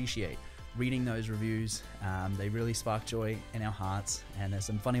really appreciate reading those reviews. They really spark joy in our hearts, and there's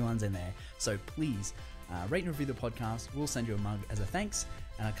some funny ones in there. So please rate and review the podcast. We'll send you a mug as a thanks,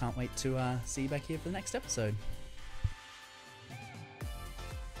 and I can't wait to see you back here for the next episode.